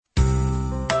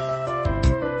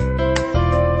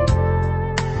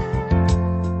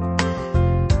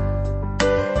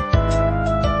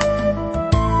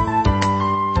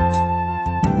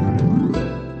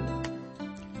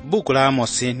Buku la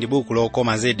Amosi ndi buku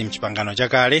lokoma zedi mchipangano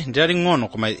chakale, ndiling'ono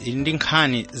koma ndi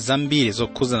nkhani zambiri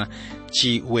zokhuzana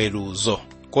chiweruzo.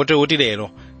 Kote kuti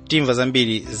lero timva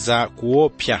zambiri za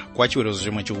kuopsa kwa chiweruzo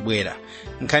chomwe chikubwera.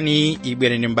 Nkhani iyi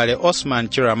ibwere ndi mbale Osman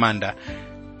Chiramanda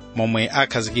momwe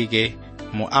akhazikike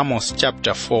mu Amos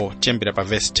chapter 4 tiyambira pa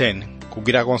verse 10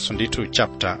 kugwirakonso ndithu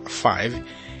chapter 5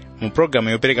 mu programu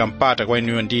yopereka mpata kwa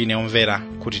inuyo ndi ine omvera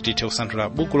kuti tithe kusanthula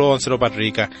buku lonse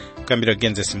lopatulika kuyambira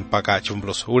Genesis mpaka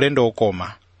Chivumbulutso, ulendo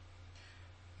wokoma.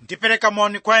 Ndipereka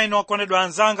moni kwa inu okondedwa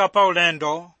anzanga pa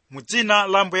ulendo mu dzina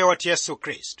la Ambuye wathu Yesu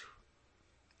Khristu.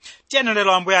 Tiyeni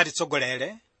lero Ambuye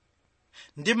atitsogolere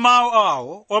ndi mawu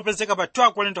awo opezeka pa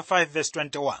 2 Korinto 5 verse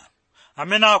 21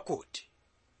 amene akuti,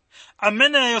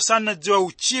 ameneyo sanadziwa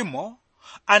uchimo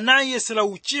anayesera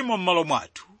uchimo m'malo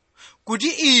mwathu kuti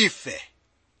ife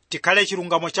tikhale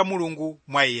chilungamo cha Mulungu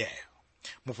mwa iyeyo.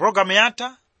 Mu programu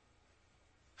yatha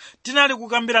tinali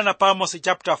kukambirana pa Amos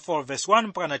chapter 4 verse 1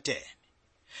 mpaka 10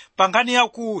 pa nkhani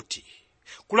yakuti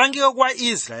kulangika kwa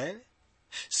Israeli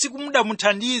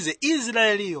sikumudamuthandize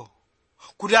Israeliyo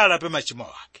kuti alape machimo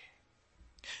ake.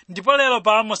 Ndipo lero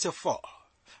pa Amos 4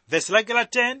 verse lake la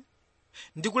 10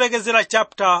 ndi kulekezera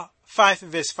chapter 5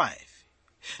 verse 5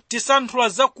 tisanthula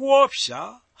za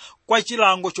kuopsa kwa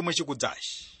chilango chomwe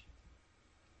chikudzachi.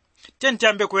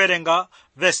 Tiyambe kuwerenga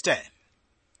verse 10.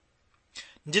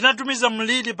 Ndinatumiza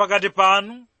mliri pakati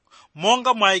panu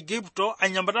monga mwa Igupto,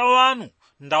 anyamata wanu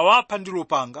ndawapha ndi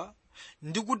lupanga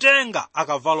ndi kutenga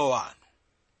akavalo wanu.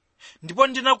 Ndipo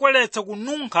ndinakweretsa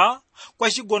kununkha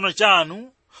kwa chigono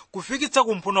chanu kufikitsa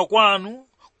kumphuno kwanu,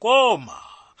 koma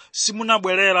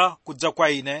simunabwerera kudza kwa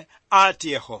ine,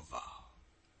 ati Yehova.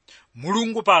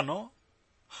 Mulungu pano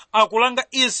akulanga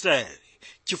Israeli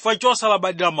chifukwa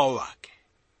chosalabadira mawu ake.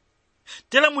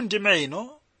 Tere mu ndime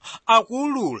ino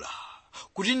akuulula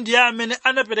kuti ndiye amene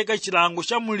anapereka chilango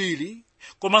cha mliri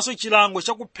komanso chilango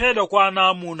cha kuphedwa kwa ana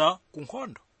amuna ku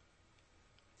nkhondo.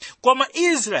 Koma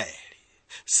Israeli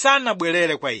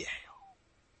sanabwerere kwa iyeyo.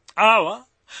 Awa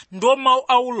ndo mawu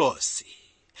a ulosi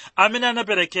amene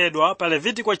anaperekedwa pa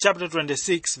Levitico chapter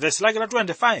 26 verse lake la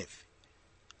 25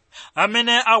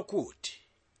 amene akuti,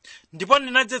 ndipo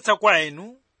ndinadzetsa kwa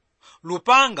inu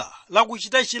lupanga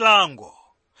lakuchita chilango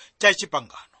cha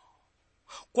chipangano,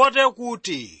 kote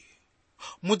kuti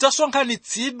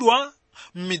mudzasonkhanitsidwa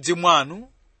m'midzi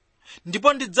mwanu,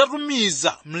 ndipo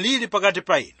ndidzatumiza mliri pakati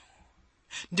pa inu,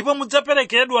 ndipo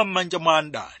mudzaperekedwa m'manja mwa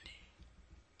adani.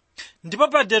 Ndipo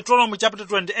pa Deuteronomy chapter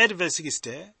 28 verse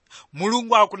 60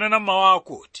 Mulungu akunena mawu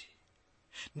akuti,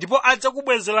 ndipo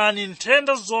adzakubwezerani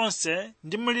nthenda zonse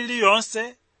ndi miliri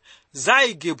yonse za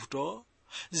Igupto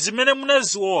zimene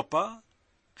munaziopa,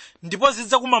 ndipo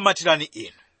zidzakumamatirani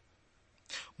inu.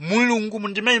 Mulungu mu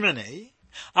ndime imeneyi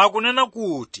akunena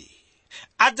kuti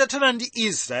adzathana ndi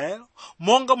Israeli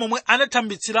monga momwe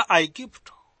anathambitsira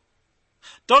Aigupto.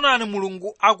 Taonani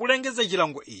Mulungu akulengeza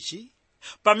chilango ichi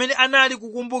pamene anali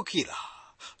kukumbukira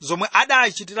zomwe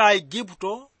adachitira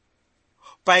Aigupto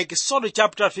pa Exodo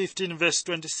chapter 15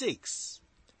 verse 26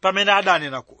 pamene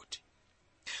adanena kuti,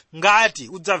 ngati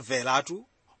udzamveratu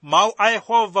mawu a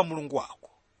Yehova Mulungu wako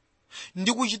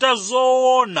ndi kuchita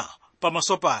zoona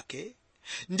pamaso pake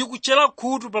ndi kutchera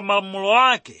khutu pa malamulo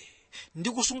ake ndi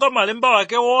kusunga malemba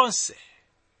ake wonse,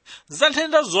 za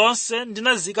nthenda zonse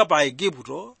ndinazika pa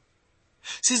Aigupto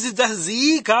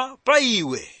sizidzaziyika pa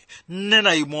iwe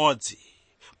nena imodzi,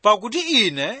 pakuti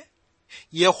ine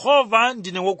Yehova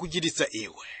ndine wokuchiritsa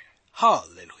iwe.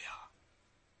 Haleluya.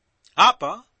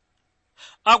 Apa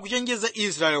akuchenjeza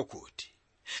Israeli kuti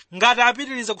ngati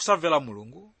apitiriza kusamvera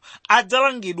Mulungu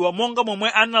adzalangidwa monga momwe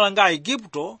analanga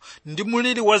Aigupto ndi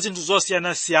muliri wa zinthu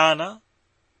zosiyanasiyana,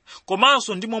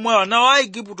 komanso ndi momwe ana wa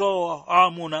Aigupto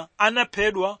aamuna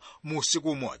anaphedwa mu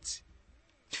usiku umodzi.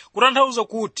 Kutanthauza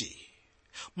kuti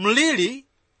mliri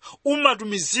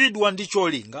umatumizidwa ndi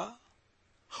cholinga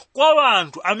kwa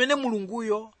anthu amene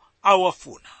Mulunguyo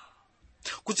awafuna,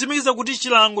 kutsimikiza kuti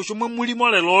chilango chomwe mulimo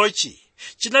lerochi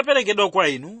chinaperekedwa kwa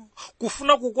inu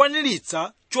kufuna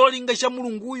kukwaniritsa cholinga cha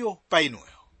Mulunguyo pa inuyo.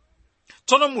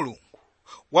 Tsono Mulungu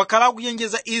wakhala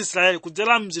akuchenjeza Israeli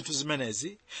kudzera mzinthu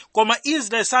zimenezi, koma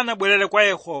Israeli sanabwerere kwa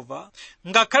Yehova,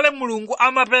 ngakhale Mulungu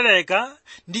amapereka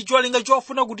ndi cholinga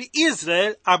chofuna kuti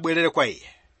Israeli abwerere kwa iye.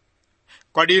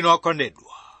 Kodi inu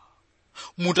okondedwa,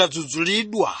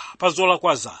 mutadzudzulidwa pa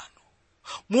zolakwa zanu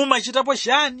mumachitapo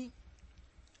chani?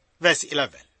 Verse 11.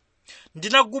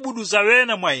 Ndinagubuduza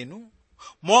wena mwa inu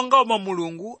monga omwe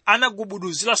Mulungu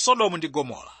anagubuduzira Sodomu ndi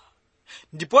Gomora,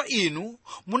 ndipo inu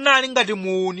munali ngati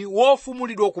muni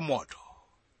wofumulidwa ku moto,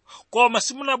 koma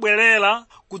simunabwerera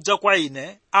kudza kwa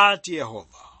ine, ati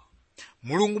Yehova.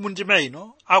 Mulungu mu ndime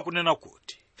ino akunena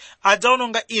kuti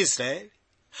adzawononga Israeli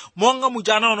monga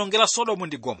muja anawonongera Sodomu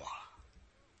ndi Gomora.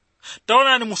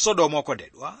 Taonani mu Sodomu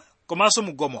okondedwa, komanso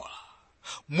mu Gomora,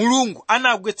 Mulungu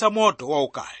anagwetsa moto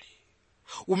waukali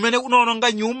umene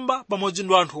unawononga nyumba pamodzi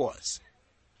ndi anthu onse.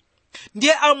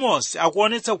 Ndiye Amosi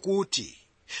akuonetsa kuti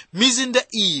mizinda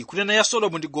iyi, kunena ya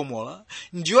Sodomu ndi Gomora,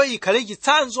 ndiyo ikhale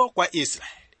chitsanzo kwa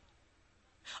Israeli.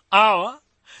 Awa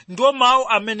ndiwo mawu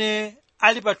amene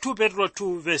ali pa 2 Petro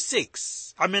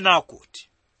 2:6 amene akuti,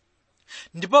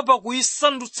 ndipo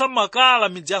pakuyisandutsa makala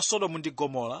midzi ya Sodomu ndi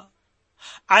Gomora,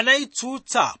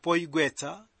 anayitsutsa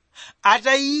poyigwetsa,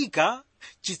 atayika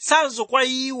chitsanzo kwa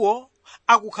iwo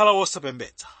akukhala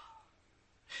osapembedza.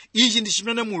 Ichi ndi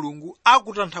chimene Mulungu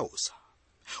akutanthauza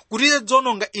kuti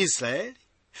adzawononga Israeli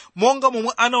monga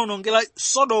momwe anawonongera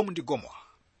Sodomu ndi Gomora.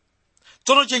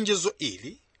 Tsono chenjezo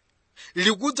ili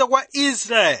likudza kwa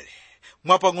Israeli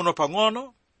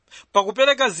mwapang'ono-pang'ono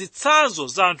pakupereka zitsanzo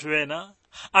za anthu ena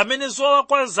amene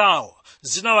zolakwa zawo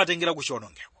zinawatengera ku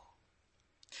chiwonongeko.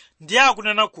 Ndiye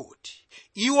akunena kuti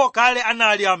iwo kale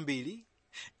anali ambiri,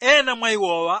 ena mwa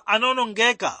iwowa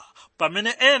anawonongeka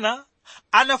pamene ena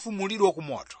anafumulidwa ku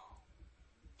moto.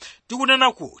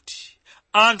 Tikunena kuti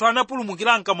anthu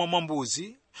anapulumukira mkamwa mwa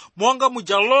mbuzi monga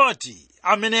muja Loti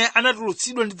amene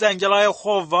anatulutsidwa ndi dzanja la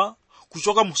Yehova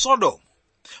kuchoka mu Sodomu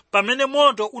pamene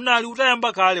moto unali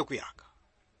utayamba kale kuyaka.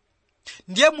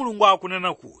 Ndiye Mulungu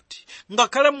akunena kuti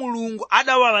ngakhale Mulungu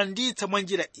adawalanditsa mwa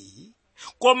njira iyi,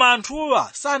 koma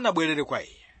anthuwa sanabwerere kwa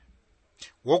iye.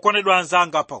 Wokondedwa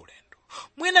anzanga pa ulendo,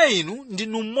 mwina inu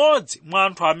ndinu mmodzi mwa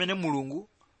anthu amene Mulungu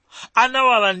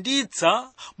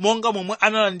anawalanditsa monga momwe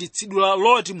analanditsidwa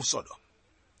Loti mu Sodomu.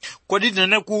 Kodi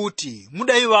tinene kuti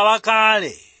mudayiwala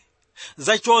kale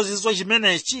za chozizwa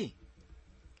chimenechi?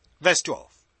 Verse 12.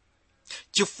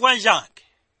 Chifukwa chake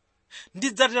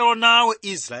ndidzatero nawe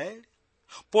Israeli,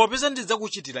 popeza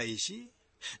ndidzakuchitira ichi,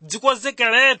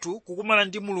 dzikonzekeretu kukumana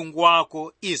ndi Mulungu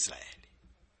wako Israeli.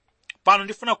 Pano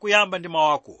ndifuna kuyamba ndi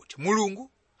mawu akuti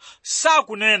Mulungu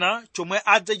sakunena chomwe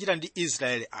adzachita ndi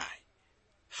Israeli ayi,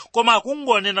 koma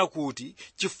akungonena kuti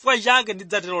chifukwa chake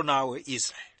ndidzatero nawe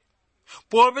Israeli,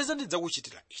 popeza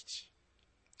ndidzakuchitira ichi.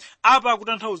 Apa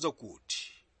akutanthauza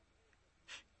kuti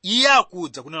iye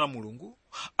akudza, kunena Mulungu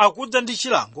akudza ndi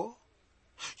chilango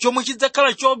chomwe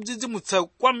chidzakhala chodzidzimutsa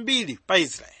kwambiri pa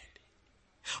Israeli.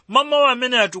 Mawu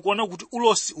amene atikuona kuti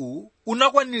ulosi uwu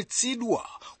unakwaniritsidwa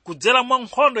kudzera mwa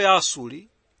nkhondo ya Asuri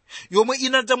yomwe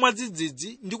inadza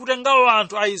mwadzidzidzi ndi kutenga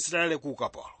anthu a Israeli ku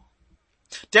ukapolo.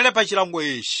 Tere pa chilango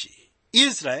ichi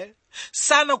Israeli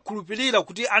sanakhulupirira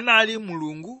kuti anali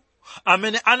Mulungu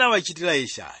amene anawachitira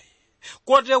ichi,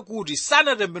 kotero kuti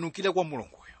sanatembenukire kwa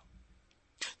Mulunguyo.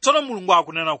 Tsono Mulungu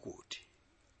akunena kuti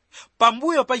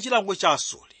pambuyo pa chilango cha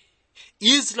Asuri,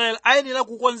 Israeli ayenera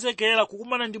kukonzekera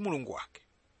kukumana ndi Mulungu wake.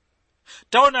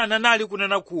 Taonani anali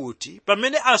kunena kuti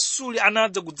pamene Asuri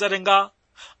anadza kudzatenga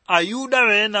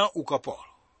Ayuda ena ukapolo,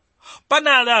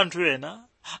 panali anthu ena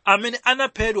amene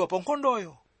anaphedwa pa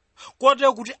nkhondoyo,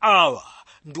 kotero kuti awa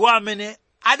ndiwo amene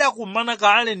adakumana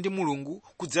kale ndi Mulungu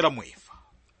kudzera mu imfa.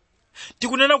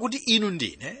 Tikunena kuti inu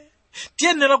ndine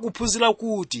tiyenera kuphunzira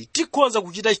kuti tikhoza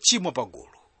kuchita chimo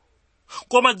pagulu,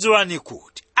 koma dziwani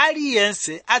kuti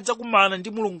aliyense adzakumana ndi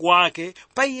Mulungu wake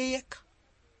pa iye yekha.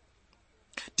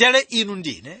 Tere inu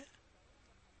ndine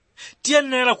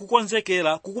tiyenera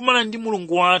kukonzekera kukumana ndi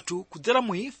Mulungu wathu kudzera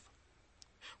mu imfa.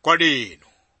 Kodi inu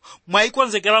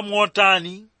mwayikonzekera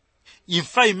motani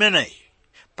imfa imeneyi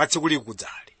pa tsiku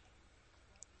likudzali?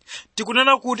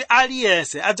 Tikunena kuti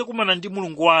aliyense adzakumana ndi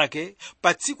Mulungu wake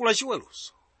pa tsiku la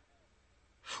chiweruzo.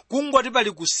 Kungoti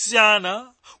pali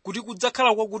kusiyana kuti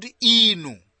kudzakhala kwakuti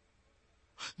inu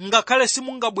ngakhale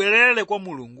simungabwerere kwa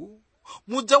Mulungu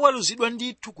mudzaweruzidwa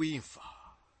ndithu ku imfa.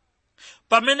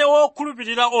 Pamene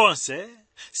wokhulupirira onse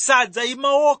sadzayima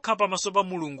okha pamaso pa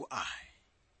Mulungu ayi.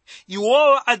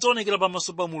 Iwowa adzaonekera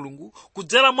pamaso pa Mulungu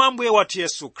kudzera mwa Ambuye wathu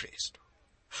Yesu Khristu.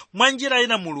 Mwa njira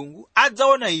ina Mulungu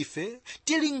adzaona ife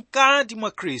tili mkati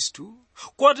mwa Khristu,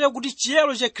 kotero kuti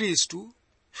chiyero cha Khristu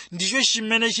ndicho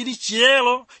chimene chili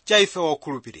chiyero cha ife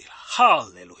wokhulupirira.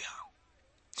 Haleluya!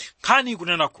 Nkhani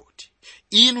kunena kuti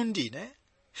inu ndine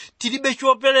tilibe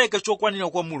chopereka chokwanira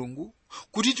kwa Mulungu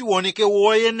kuti tioneke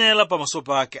woyenera pamaso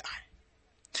pake ayi.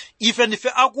 Ife ndife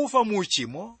akufa mu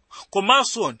uchimo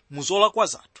komanso mu zolakwa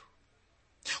zathu.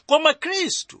 Koma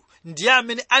Khristu ndiye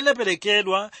amene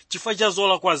anaperekedwa chifukwa cha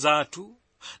zolakwa zathu,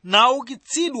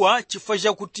 naukitsidwa chifukwa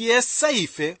chakuti yesa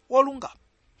ife olungama.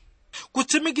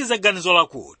 Kutsimikiza ganizo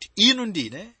lakuti inu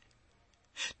ndine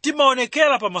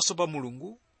timaonekera pamaso pa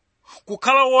Mulungu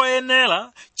kukhala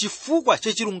woyenera chifukwa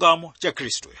cha chilungamo cha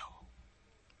Khristuyo.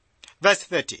 Verse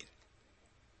 13.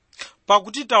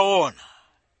 Pakuti taona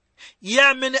iye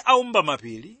amene aumba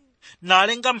mapiri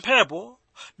nalenga mphepo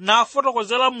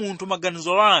nafotokozera munthu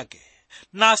maganizo ake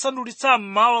nasandulitsa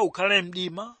mmawa ukhale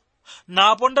mdima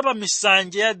naponda pa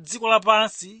misanje ya dziko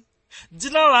lapansi,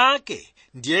 dzina lake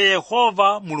ndiye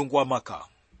Yehova Mulungu wamakamu.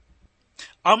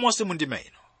 Amosi mundima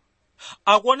ino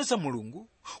akuonetsa Mulungu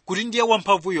kuti ndiye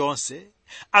wamphamvu yonse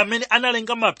amene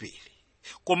analenga mapiri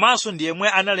komanso ndiye mwe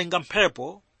analenga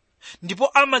mphepo ndipo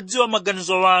amadziwa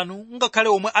maganizo anu ngakhale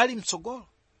omwe ali mtsogolo.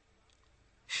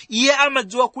 Iye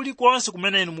amadziwa kulikonse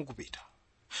kumene inu mukupita,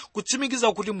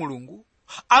 kutsimikiza kuti Mulungu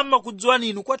amakudziwani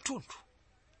inu kwathunthu.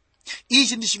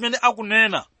 Ichi ndi chimene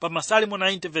akunena pa Masalimo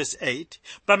 90:8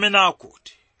 pamene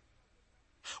akuti,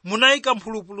 munayika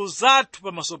mphulupulu zathu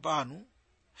pamaso panu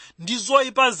ndi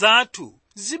zoyipa zathu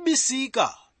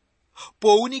zibisika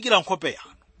powunikira nkhope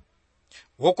yanu.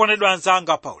 Wokondedwa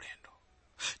anzanga pa ulendo,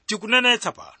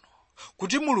 tikunenetsa pano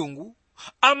kuti Mulungu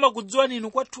amakudziwani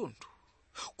inu kwathunthu,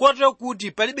 kotero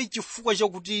kuti palibe chifukwa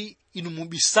chakuti inu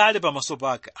mubisale pamaso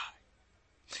pake.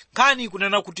 Nkhani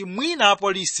ikunena kuti mwina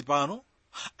apolisi pano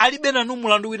alibe nanu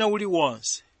mulandu wina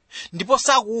uliwonse ndipo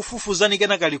sakuufufuzani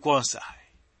kena kalikonse,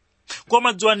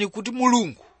 koma dziwani kuti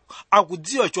Mulungu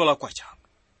akudziwa cholakwa chanu.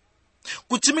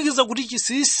 Kutsimikiza kuti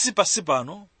chinsinsi pansi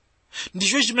pano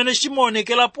ndicho chimene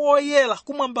chimaonekera poyera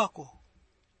kumwambako.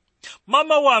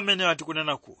 Mawu amene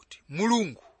atikunena kuti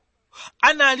Mulungu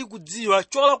anali kudziwa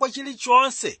cholakwa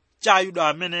chilichonse cha Ayuda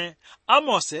amene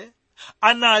Amosi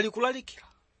anali kulalikira.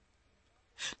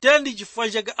 Tere ndi chifukwa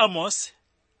chake Amosi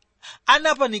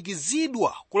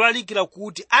anapanikizidwa kulalikira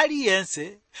kuti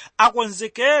aliyense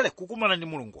akonzekere kukumana ndi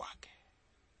Mulungu wake.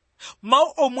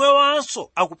 Mawu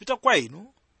omwewanso akupita kwa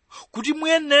inu kuti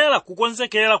muyenera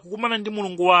kukonzekera kukumana ndi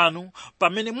Mulungu wanu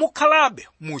pamene mukhalabe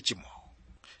muchimo.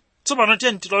 Tsopano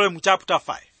tiyeni tilowe mu chapter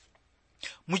 5.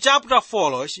 Mu chapter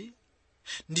 4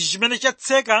 ndi chimene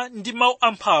chatseka ndi mawu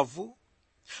amphamvu,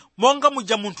 monga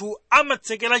muja munthu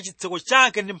amatsekera chitseko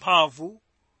chake ndi mphamvu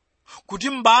kuti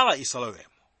mbala isalowemo.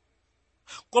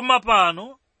 Koma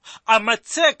pano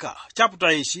amatseka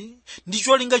chapter ichi ndi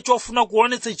cholinga chofuna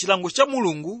kuonetsa chilango cha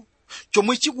Mulungu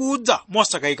chomwe chikudza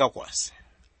mosakayika konse.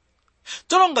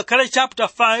 Tsono ngakhale chapter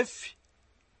 5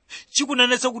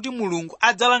 chikunenetsa kuti Mulungu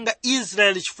adzalanga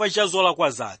Israeli chifukwa cha zolakwa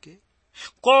zake,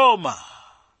 koma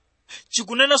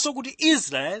chikunenanso kuti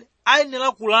Israeli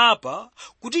ayenera kulapa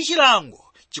kuti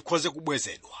chilango chikhoze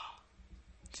kubwezedwa.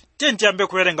 Tiyambe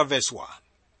kuwerenga verse 1.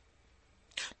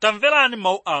 Tamverani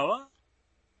mawu awa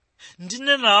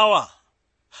ndinenawa,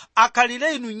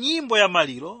 akhalire inu nyimbo ya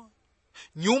maliro,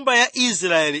 nyumba ya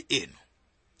Israeli inu.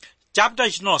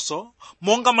 Chapter chinonso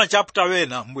monga machapter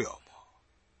wena mbuyomo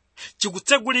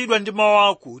chikutsegulidwa ndi mawu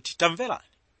akuti tamverani,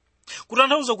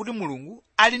 kutanthauza kuti Mulungu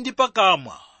ali ndi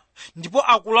pakamwa ndipo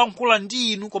akulankhula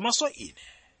ndi inu komanso ine.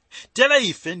 Tere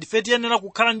ife ndife tiyenera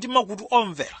kukhala ndi makutu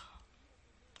omvera.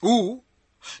 Uwu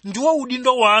ndiwo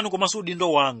udindo wanu komanso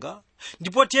udindo wanga,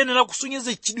 ndipo tiyenera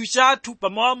kusunyiza chidwi chathu pa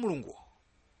mawu a Mulungu.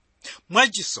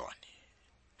 Mwachisoni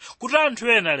kuti anthu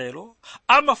ena lero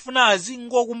amafuna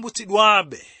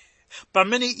azingokumbutsidwabe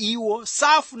pamene iwo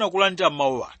safuna kulandira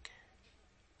mawu ake.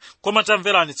 Koma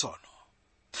tamverani tsono.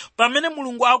 Pamene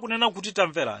Mulungu akunena kuti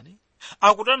tamverani,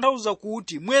 akutanthauza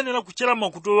kuti muyenera kuchera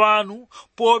makutu anu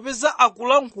popeza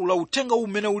akulankhula uthenga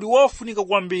umene uli wofunika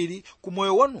kwambiri ku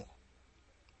moyo wanu.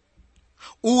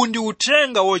 Uwu ndi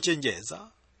uthenga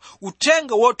wochenjeza,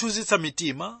 uthenga wothunzitsa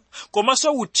mitima,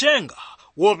 komanso uthenga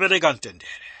wopereka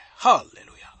mtendere.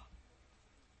 Haleluya.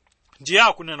 Ndiye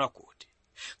akunena kuti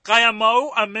kaya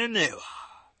mawu amenewa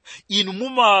inu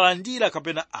mumawalandira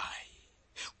kapena ayi,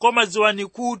 koma dziwani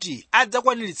kuti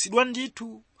adzakwaniritsidwa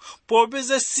ndithu,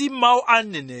 popeza si mawu a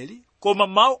mneneri koma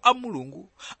mawu a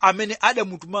Mulungu amene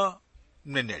adamutuma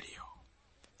mneneriyo.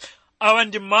 Awa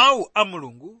ndi mawu a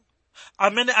Mulungu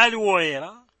amene ali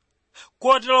woyera,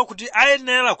 kotero kuti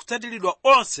ayenera kutsatiridwa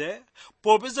onse,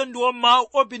 popeza ndiwo mawu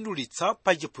opindulitsa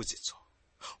pa chiphunzitso,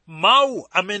 mawu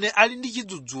amene ali ndi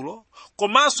chidzudzulo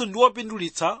komanso ndi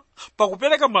opindulitsa pa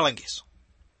kupereka malangizo.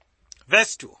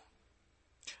 Verse 2.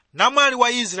 Namwali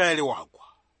wa Israeli wagwa,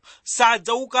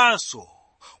 sadzaukanso,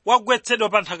 wagwetsedwa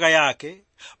pa nthaka yake,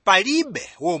 palibe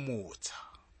womuutsa.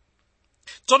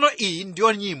 Tsono iyi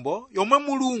ndiyo nyimbo yomwe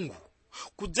Mulungu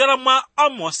kudzera mwa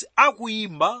Amosi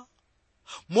akuyimba,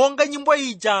 monga nyimbo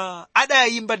ija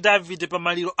adayimba Davide pa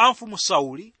maliro a mfumu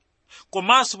Sauli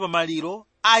komanso pa maliro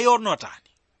a Yonatani.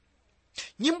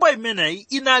 Nyimbo imeneyi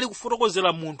inali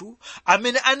kufotokozera munthu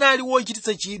amene anali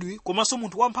wochititsa chidwi komanso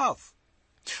munthu wamphamvu.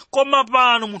 Koma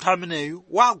pano munthu ameneyu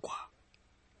wagwa.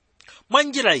 Mwa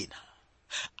njira ina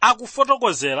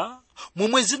akufotokozera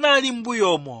momwe zinali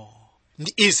mbuyomo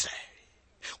ndi Israeli,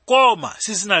 koma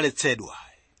sizinaletsedwa.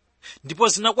 ndipo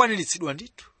zinakwaniritsidwa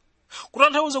ndithu,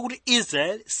 kutanthauza kuti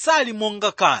Israeli sali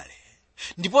monga kale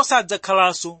ndipo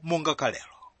sadzakhalanso monga kalelo.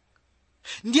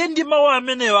 Ndiye ndi mawu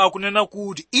amenewo akunena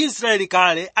kuti Israeli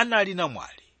kale anali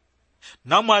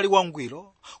namwali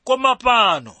wangwiro, koma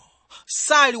pano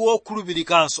sali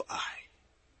wokhulupirikanso ayi.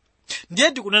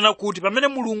 Ndiye tikunena kuti pamene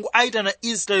Mulungu ayitana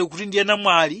Israeli kuti ndiye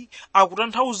namwali,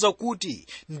 akutanthauza kuti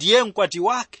ndiye mkwati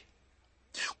wake.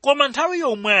 Koma nthawi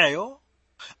yomweyo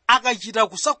akachita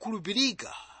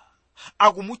kusakhulupirika,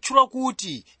 akumutchula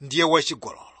kuti ndiye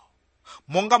wachigololo,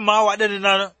 monga mawu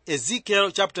adanena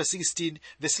Ezekiel chapter 16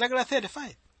 verse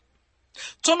 35.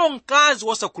 Tsono mkazi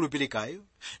wosakhulupirikayo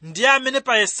ndiye amene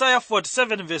pa Yesaya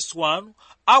 47 verse 1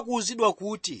 akuwuzidwa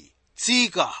kuti,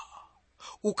 tsika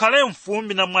ukhale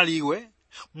mfumbi namwaliwe,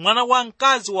 mwana wa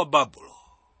mkazi wa Babulo,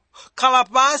 khala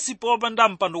pasi popanda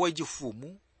mpando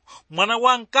wachifumu, mwana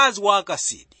wa mkazi wa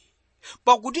Akasidi,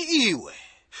 pakuti iwe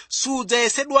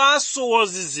sudzayesedwanso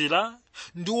wozizira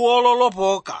ndi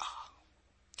wololopoka.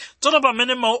 Tsono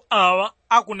pamene mawu awa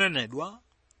akunenedwa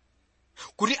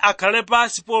kuti akhale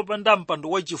pasi popanda mpando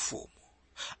wachifumu,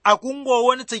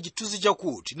 akungowonetsa chithunzi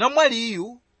chakuti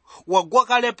namwaliyu wagwa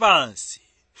kale pansi,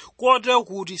 kotero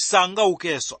kuti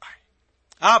sangaukenso ayi.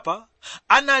 Apa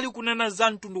anali kunena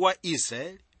za mtundu wa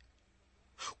Israeli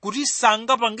kuti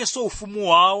sangapangenso ufumu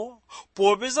wawo,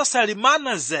 popeza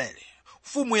Salimana-Zere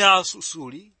mfumu ya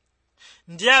Asusuri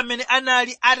ndiye amene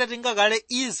anali atatenga kale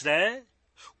Israeli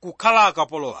kukhala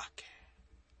akapolo wake.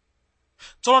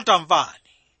 Tsono tamvani,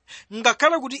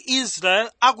 ngakhale kuti Israeli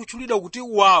akutchulidwa kuti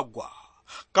wagwa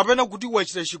kapena kuti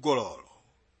wachita chigololo,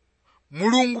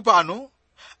 Mulungu pano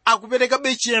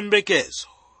akuperekabe chiyembekezo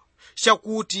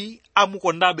chakuti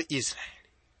amukondabe Israeli.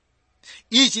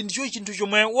 Ichi ndicho chinthu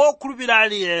chomwe wokhulupirira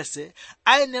aliyense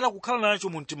ayenera kukhala nacho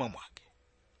mu mtima mwake.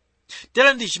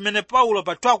 Tera ndi chimene Paulo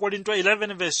pa 2 Korinto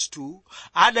 11 verse 2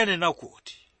 adanena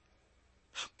kuti,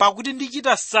 pakuti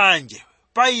ndichita sanje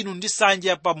pa inu ndi sanje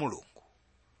ya pa Mulungu,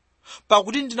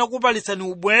 pakuti ndinakupalitsani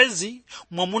ubwenzi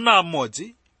mwamuna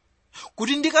mmodzi,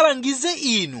 kuti ndikalangize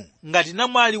inu ngati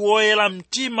namwali woyera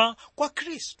mtima kwa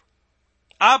Khristu.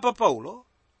 Apa Paulo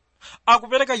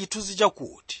akupereka chithunzi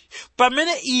chakuti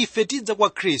pamene ife tidza kwa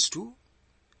Khristu,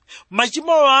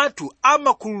 machimo athu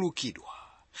amakhululukidwa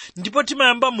ndipo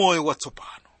timayamba moyo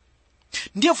watsopano.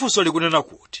 Ndiye funso likunena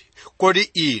kuti, kodi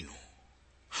inu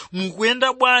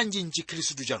mukuyenda bwanji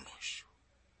m'Chikhristu chanucho?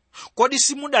 Kodi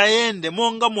simudayende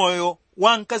monga moyo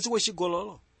wa mkazi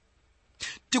wachigololo?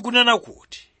 Tikunena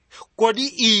kuti, kodi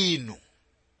inu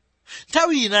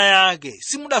nthawi ina yake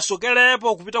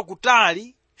simudasokerepo kupita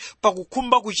kutali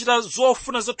pakukhumba kuchita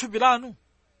zofuna za thupi lanu?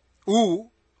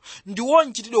 Uwu ndiwo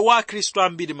mchitidwe wa Khristu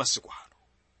ambiri masiku ano.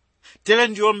 Tere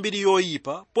ndiyo mbiri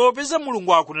yoyipa, popeza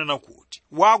Mulungu akunena kuti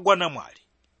wagwa namwali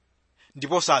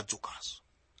ndipo sadzukanso.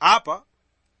 Apa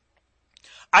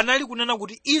anali kunena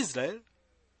kuti Israeli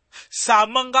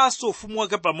samanganso ufumu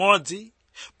wake pamodzi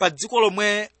pa dziko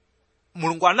lomwe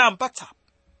Mulungu anampatsapo.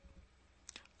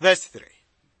 Verse 3,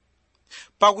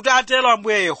 pakuti atero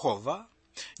Ambuye Yehova,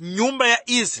 nyumba ya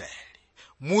Israeli,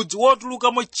 mudzi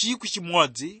wotulukamo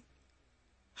 1,000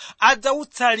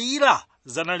 adzawutsalira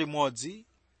 100,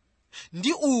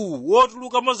 ndi uwu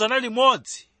wotulukamo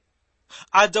 100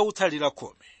 adzawutsalira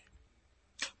 10.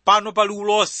 Pano pali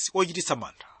ulosi wochititsa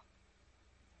mantha,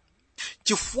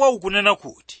 chifukwa ukunena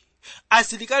kuti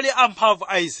asilikali amphamvu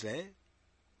a Israeli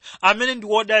amene ndi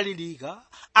wodalirika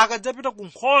akadzapita ku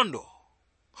nkhondo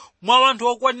mwa anthu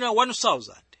okwanira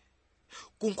 1,000,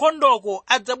 ku nkhondoko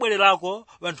adzabwererako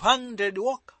anthu 100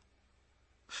 okha,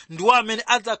 ndiwo amene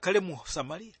adzakhale mu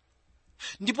Samariya.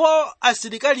 Ndipo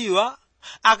asilikaliwa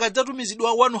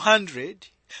akadzatumizidwa 100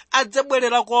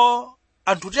 adzabwererako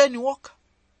anthu 10 okha,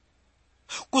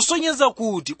 kusonyeza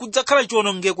kuti kudzakhala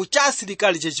chiwonongeko cha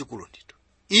asilikali chachikulu ndithu.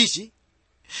 Ichi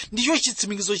ndicho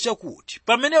chitsimikizo chakuti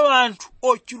pamene anthu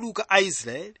ochuluka a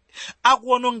Israeli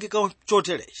akuwonongeka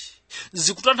choterechi,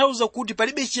 zikutanthauza kuti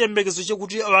palibe chiyembekezo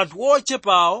chakuti anthu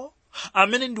ochepawo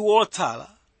amene ndi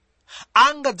wotsala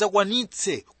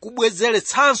angadzakwanitse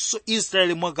kubwezeretsanso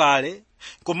Israeli mwakale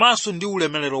komanso ndi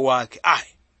ulemerero wake.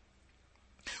 Ayi,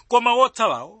 koma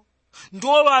wotsalawo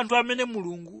ndiwo anthu amene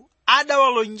Mulungu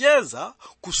adawalonjeza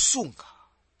kusunga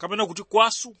kapena kuti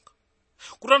kuwasunga,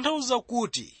 kutanthauza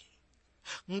kuti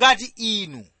ngati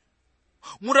inu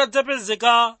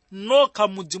mutadzapezeka nokha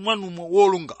mudzi mwanumo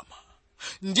wolungama,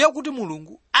 ndiye kuti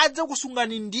Mulungu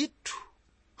adzakusungani ndithu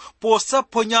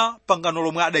posaphonya pangano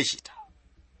lomwe adachita.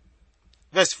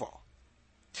 Verse 4,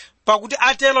 pakuti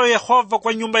atero Yehova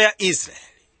kwa nyumba ya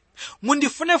Israeli,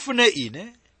 mundifunefune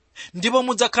ine ndipo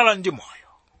mudzakhala ndi moyo.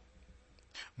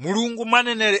 Mulungu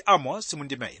mwaneneri Amos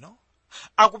mundime ino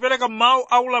akupereka mawu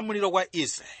aulamuliro kwa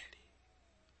Israeli.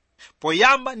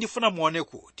 Poyamba ndifuna muone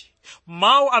kuti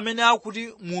mawu amene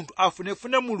akuti munthu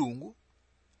afunefune Mulungu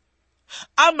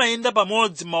amayenda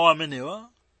pamodzi mawu amenewa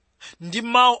ndi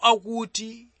mawu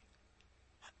akuti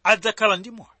adzakhala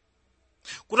ndi moyo.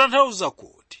 Kutanthauza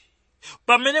kuti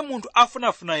pamene munthu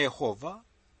afunafuna Yehova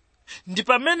ndi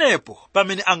pamenepo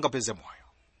pamene angapeze moyo.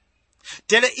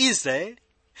 Tere Israeli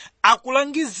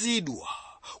akulangizidwa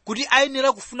kuti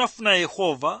ayenera kufunafuna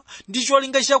Yehova ndi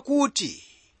cholinga chakuti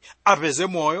apeze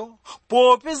moyo,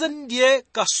 popeza ndiye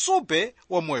kasupe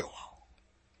wa moyo wawo.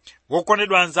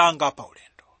 Wokondedwa anzanga pa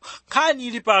ulendo, nkhani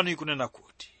ili pano ikunena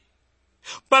kuti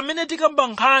pamene tikamba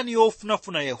nkhani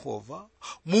yofunafuna Yehova,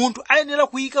 munthu ayenera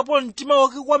kuyikapo mtima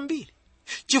wake kwambiri,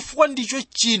 chifukwa ndicho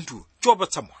chinthu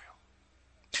chopatsa moyo.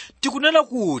 Tikunena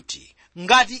kuti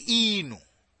ngati inu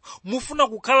mufuna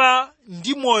kukhala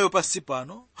ndi moyo pansi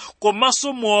pano,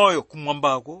 komanso moyo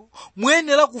kumwambako,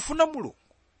 muyenera kufuna Mulungu.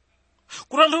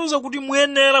 Kutanthauza kuti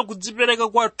muyenera kudzipereka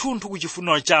kwathunthu ku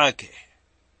chifuniro chake,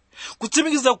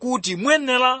 kutsimikiza kuti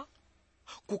muyenera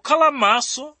kukhala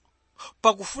maso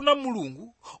pakufuna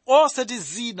Mulungu osati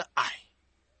zina ayi.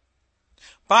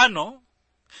 Pano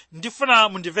ndifuna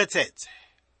mundimvetsetse.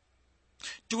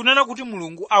 Tikunena kuti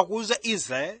Mulungu akuwuza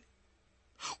Israeli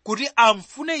kuti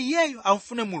amfune iyeyo,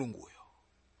 amfune Mulunguyo.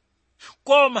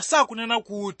 Koma sakunena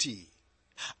kuti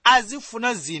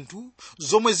azifuna zinthu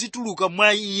zomwe zituluka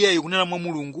mwa iyeyo kunena mwa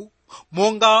Mulungu,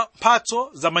 monga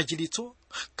mphatso za machiritso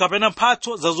kapena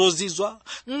mphatso za zozizwa,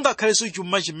 ngakhalenso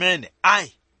chuma chimene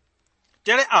ayi.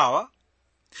 Tere awa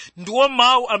ndiwo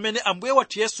mawu amene Ambuye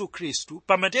wathu Yesu Khristu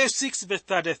pa Mateyu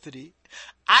 6:33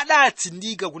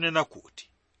 adatsindika kunena kuti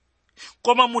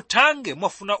koma muthange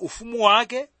mwafuna ufumu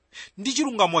wake ndi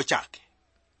chilungamo chake,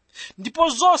 ndipo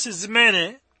zonse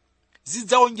zimene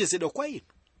zidzawonjezedwa kwa inu.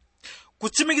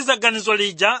 Kutsimikiza ganizo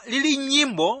lija lili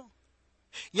nyimbo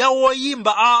ya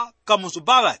woyimba a Kamuzu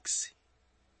Balax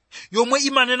yomwe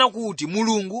imanena kuti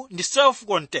Mulungu ndi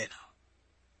self-contained.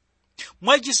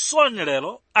 Mwachisoni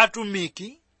lero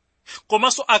atumiki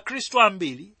komanso akhristu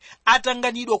ambiri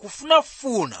atanganidwa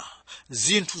kufunafuna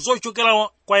zinthu zochokera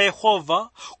kwa Yehova,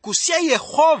 kusiya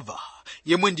Yehova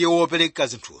yemwe ndiye wopereka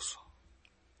zinthuzo.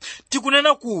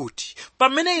 Tikunena kuti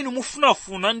pamene inu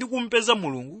mufunafuna ndi kumpeza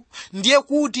Mulungu, ndiye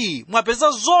kuti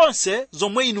mwapeza zonse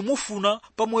zomwe inu mufuna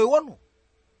pa moyo wanu.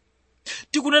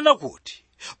 Tikunena kuti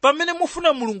pamene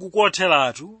mufuna Mulungu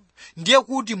kotheratu, ndiye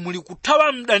kuti muli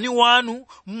kuthawa mdani wanu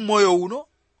mmoyo uno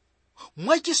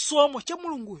mwachisomo cha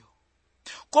Mulunguyo.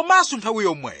 Komanso nthawi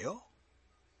yomweyo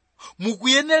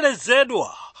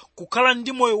mukuyenerezedwa kukhala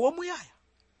ndi moyo wamuyaya.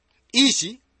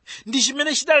 Ichi ndi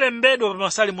chimene chidalembedwa pa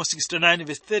Masalimo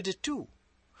 69:32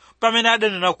 pamene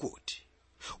adanena kuti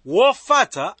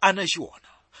wofatsa anachiona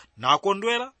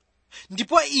nakondwera,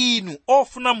 ndipo inu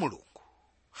ofuna Mulungu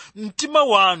mtima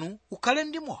wanu ukhale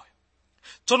ndi moyo.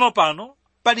 Tsono pano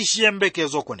pali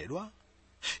chiyembekezo okondedwa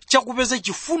chakupeza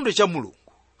chifundo cha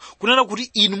Mulungu, kunena kuti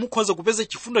inu mukhoza kupeza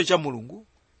chifundo cha Mulungu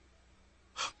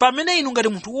pamene inu ngati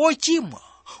munthu wochimwa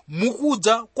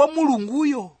mukudza kwa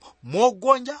Mulunguyo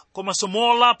mogonja komanso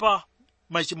molapa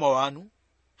machimo anu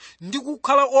ndi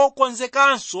kukhala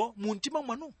okonzekanso mu mtima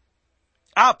mwanu.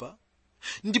 Apa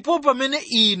ndipo pamene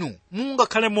inu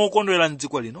mungakhale mokondwera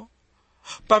m'dziko lino,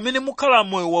 pamene mukhala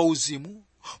moyo wauzimu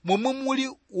momwe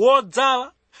muli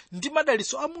wodzala ndi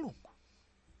madalitso a Mulungu.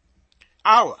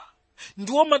 Awa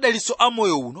ndiwo madalitso a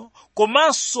moyo uno,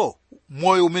 komanso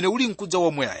moyo umene uli mkudza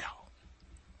wamuyaya.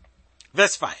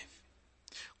 Verse 5.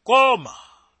 Koma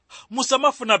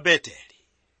musamafuna Beteli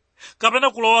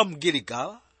kapena kulowa mu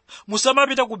Giligala,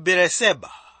 musamapita ku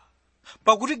Beeriseba,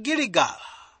 pakuti Giligala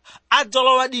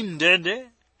adzalowa di mndende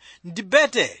ndi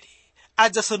Beteli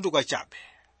adzasanduka chabe.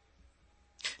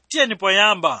 Tiyeni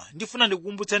poyamba ndifuna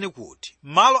ndikukumbutseni kuti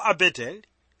malo a Beteli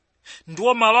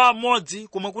ndiwo malo amodzi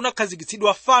komwe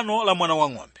kunakhazikitsidwa fano la mwana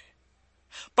wang'ombe,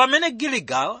 pamene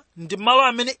Giligala ndi malo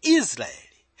amene Israeli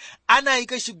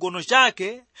anayika chigono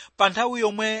chake pa nthawi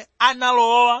yomwe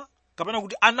analowa kapena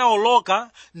kuti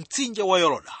anawoloka mtsinje wa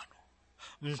Yorodano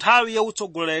nthawi ya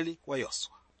utsogoleri wa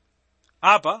Yoswa.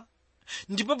 Apa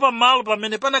ndipo pamalo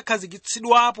pamene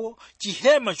panakhazikitsidwapo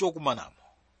chihema chokumanamo,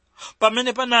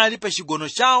 pamene panali pa chigono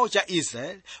chawo cha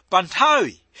Israeli pa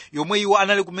nthawi yomwe iwo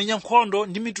anali kumenya nkhondo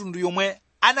ndi mitundu yomwe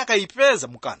anakayipeza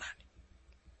mu Kanaani.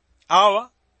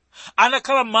 Awa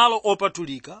anakhala malo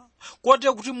opatulika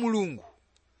kotero kuti Mulungu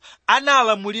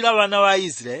analamulira wana wa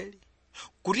Israeli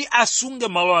kuti asunge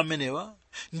malo amenewa,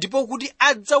 ndipo kuti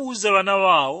adzawuze wana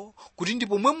wawo kuti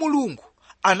ndipo mwe Mulungu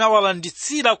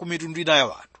anawalanditsira ku mitundu ina ya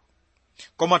wanthu.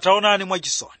 Koma taonani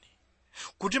mwachisoni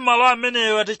kuti malo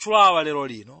amenewa atachulawa lero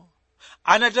lino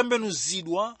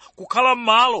anatembenuzidwa kukhala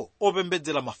malo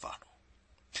opembedzera mafano.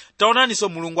 Taonaninso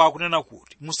Mulungu akunena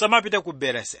kuti musamapite ku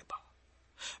Beeriseba.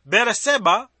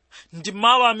 Beeriseba ndi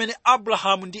malo amene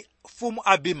Abrahamu ndi mfumu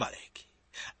Abimeleki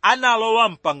analowa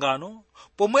mpangano,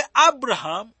 pomwe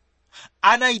Abrahamu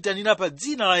anayitanira pa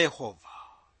dzina la Yehova,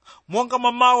 monga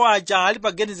mawu aja ali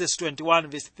pa Genesis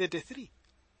 21:33.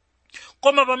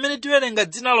 Koma pamene tiwerenga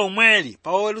dzina lomweli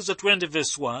pa Oweruza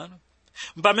 20:1,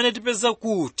 pamene tipeza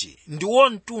kuti ndiwo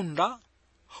mtunda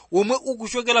omwe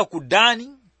ukuchokera ku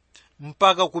Dani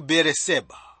mpaka ku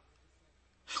Beeriseba.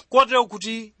 Kotero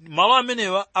kuti malo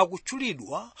amenewa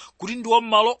akutchulidwa kuti ndiwo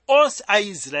malo onse a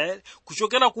Israeli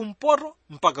kuchokera kumpoto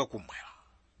mpaka kumwera.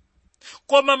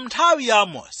 Koma nthawi ya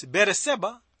Amosi,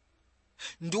 Beeriseba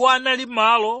ndiwo anali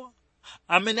malo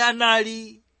amene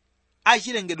anali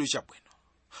achilengedwe chabwino,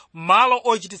 malo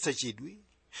ochititsa chidwi,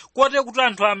 kotero kuti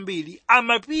anthu ambiri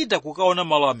amapita kukaona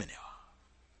malo amenewa.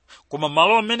 Koma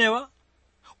malo amenewa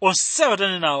onsewa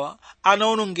tanenawa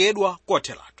anaonongedwa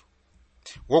kotheratu.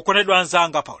 Wokondedwa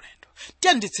anzanga pa ulendo,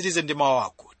 tiyanditsirize ndi mawu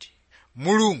akuti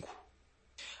Mulungu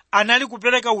anali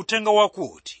kupereka uthenga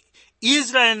wakuti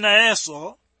Israeli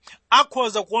nayenso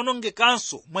akhoza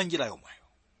kuonongekanso mwa njira yomweyo.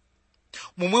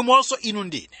 Momwemonso inu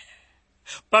ndine,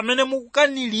 pamene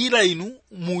mukukanilira inu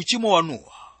mu uchimo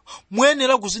wanuwa,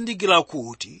 muyenera kuzindikira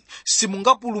kuti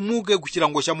simungapulumuke ku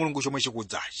chilango cha Mulungu chomwe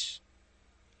chikudzachi.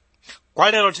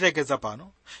 Kwa lero tilekeza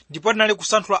pano, ndipo tinali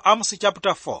kusanthula Amos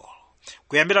chapter 4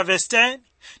 kuyambira verse 10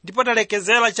 ndipo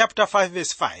talekezera chapter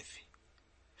 5:5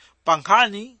 pa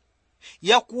nkhani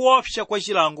ya kuopsa kwa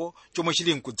chilango chomwe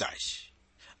chili mkudzachi.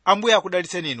 Ambuye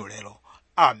akudalitseni inu lero.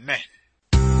 Amen.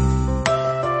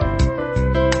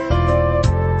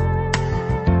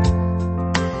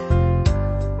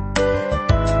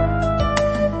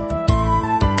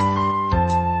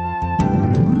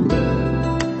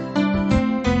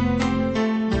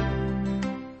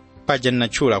 paja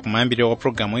ninatchula kumayambiriro kwa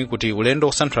programu iyi kuti ulendo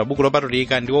kusanthula buku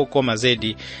lopatulika ndi wokoma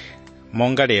zedi,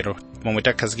 monga lero momwe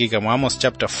takhazikika mu Amos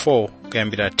chapter 4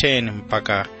 kuyambira 10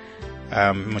 mpaka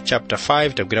mu chapter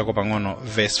 5 tagwirako pang'ono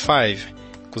verse 5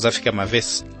 kuzafika ma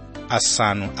verse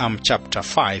asanu am chapter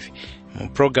 5 mu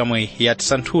programu iyi ya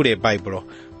tisanthule Baibulo,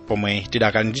 pomwe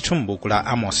tidakali ndithu m'buku la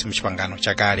Amos mchipangano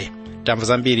chakale. Tamva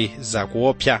zambiri za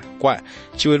kuopsa kwa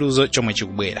chiweruzo chomwe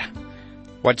chikubwera.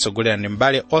 Watitsogolera ndi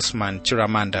m'bale Osman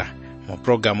Chiramanda mu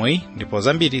programu iyi, ndipo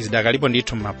zambiri zidakalipo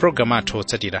ndithu ma programu athu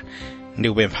otsatira.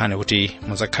 Ndikupemphani kuti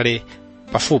muzakhale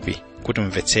pafupi kuti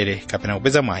mumvetsere kapena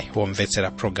kupeza mwayi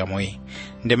womvetsera programu iyi.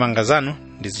 Ndemanga zanu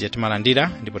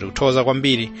ndizitimalandira, ndipo tikuthokoza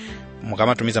kwambiri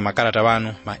mukamatumiza makalata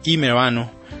wanu, ma email wanu,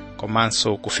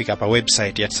 komanso kufika pa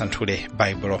website ya Tisanthule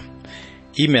Baibulo.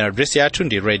 Email address yathu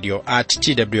ndi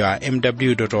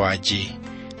radio@twrmw.org,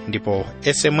 ndipo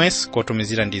SMS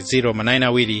kotumizira ndi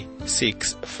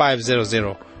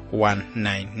 0manayinawiri6500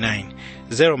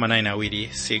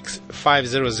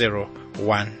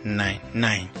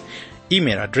 0manayinawiri6500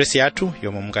 Email address yathu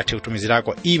yomwe mungathe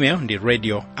kutumizirako email ndi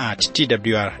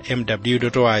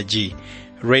radio@twrmw.org,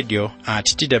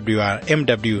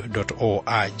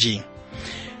 radio@twrmw.org.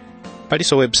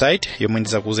 Paliso website yomwe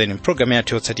ndizakuuzeni program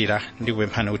yathu yotsatira.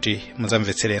 Ndikupemphani kuti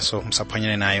muzamvetserenso,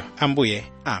 musaphwanyane nayo. Ambuye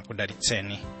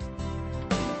akudalitseni.